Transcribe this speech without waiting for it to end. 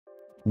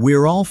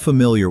We're all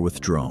familiar with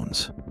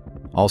drones.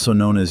 Also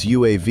known as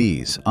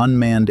UAVs,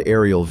 unmanned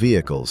aerial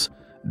vehicles,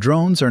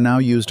 drones are now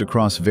used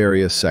across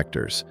various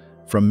sectors,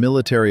 from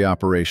military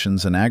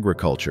operations and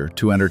agriculture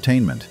to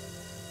entertainment.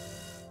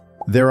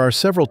 There are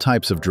several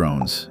types of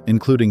drones,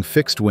 including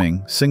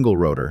fixed-wing,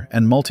 single-rotor,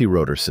 and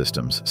multi-rotor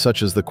systems,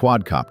 such as the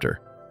quadcopter.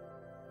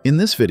 In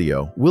this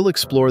video, we'll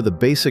explore the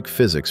basic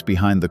physics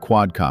behind the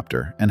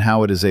quadcopter and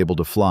how it is able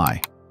to fly.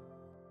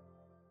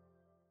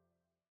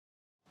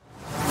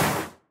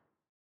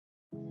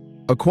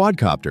 A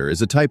quadcopter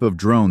is a type of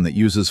drone that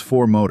uses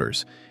 4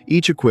 motors,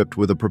 each equipped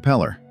with a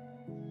propeller.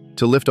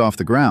 To lift off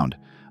the ground,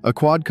 a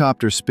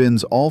quadcopter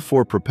spins all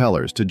 4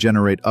 propellers to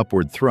generate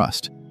upward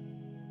thrust.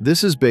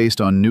 This is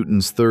based on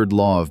Newton's third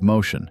law of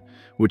motion,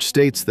 which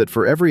states that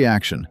for every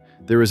action,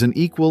 there is an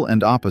equal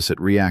and opposite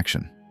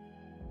reaction.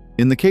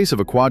 In the case of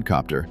a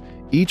quadcopter,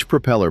 each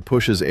propeller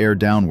pushes air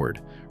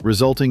downward,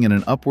 resulting in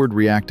an upward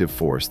reactive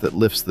force that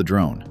lifts the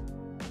drone.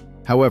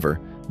 However,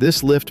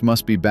 this lift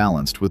must be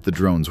balanced with the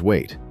drone's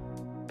weight.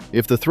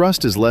 If the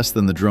thrust is less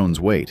than the drone's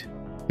weight,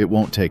 it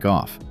won't take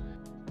off.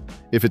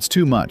 If it's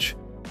too much,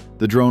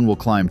 the drone will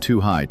climb too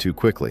high too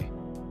quickly.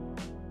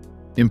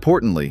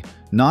 Importantly,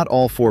 not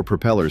all 4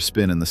 propellers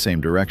spin in the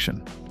same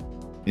direction.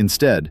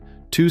 Instead,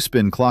 2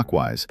 spin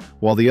clockwise,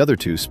 while the other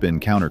 2 spin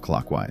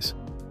counterclockwise.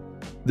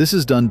 This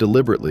is done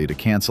deliberately to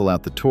cancel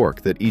out the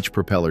torque that each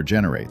propeller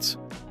generates.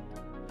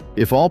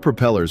 If all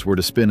propellers were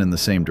to spin in the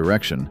same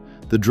direction,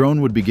 the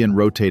drone would begin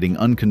rotating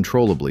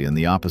uncontrollably in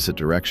the opposite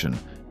direction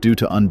due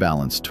to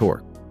unbalanced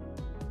torque.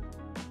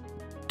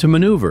 To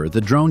maneuver, the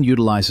drone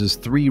utilizes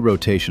 3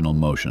 rotational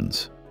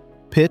motions: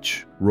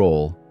 pitch,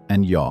 roll,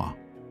 and yaw.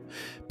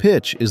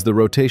 Pitch is the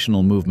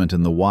rotational movement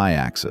in the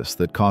y-axis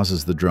that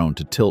causes the drone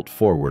to tilt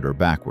forward or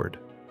backward.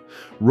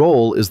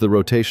 Roll is the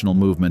rotational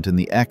movement in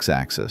the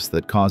x-axis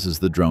that causes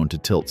the drone to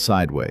tilt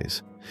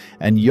sideways.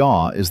 And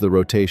yaw is the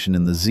rotation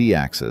in the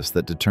z-axis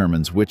that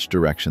determines which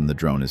direction the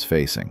drone is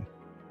facing.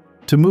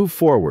 To move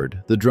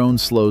forward, the drone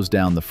slows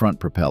down the front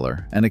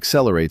propeller and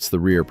accelerates the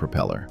rear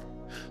propeller,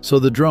 so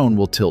the drone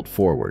will tilt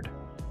forward.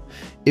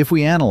 If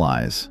we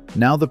analyze,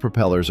 now the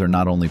propellers are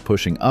not only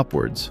pushing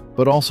upwards,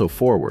 but also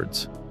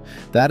forwards.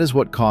 That is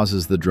what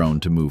causes the drone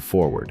to move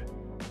forward.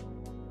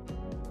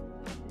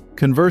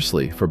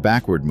 Conversely, for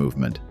backward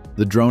movement,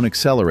 the drone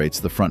accelerates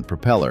the front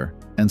propeller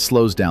and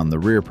slows down the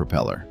rear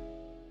propeller.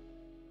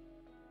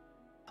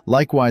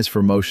 Likewise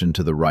for motion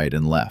to the right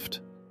and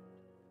left.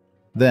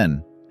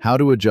 Then, how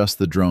to adjust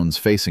the drone's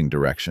facing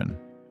direction?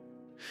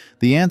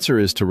 The answer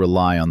is to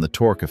rely on the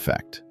torque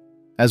effect.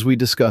 As we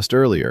discussed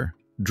earlier,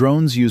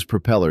 drones use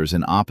propellers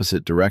in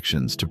opposite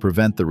directions to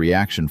prevent the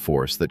reaction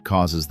force that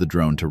causes the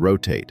drone to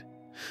rotate.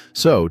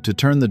 So, to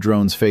turn the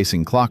drones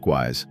facing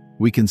clockwise,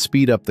 we can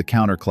speed up the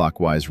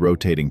counterclockwise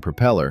rotating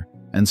propeller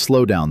and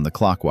slow down the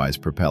clockwise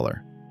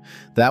propeller.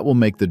 That will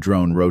make the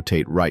drone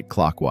rotate right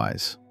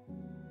clockwise.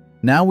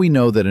 Now we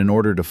know that in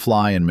order to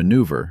fly and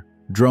maneuver,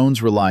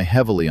 drones rely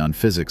heavily on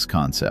physics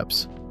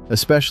concepts,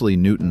 especially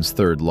Newton's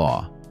third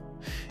law.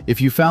 If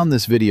you found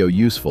this video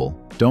useful,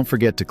 don't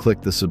forget to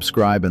click the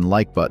subscribe and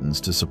like buttons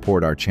to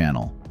support our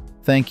channel.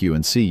 Thank you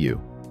and see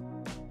you.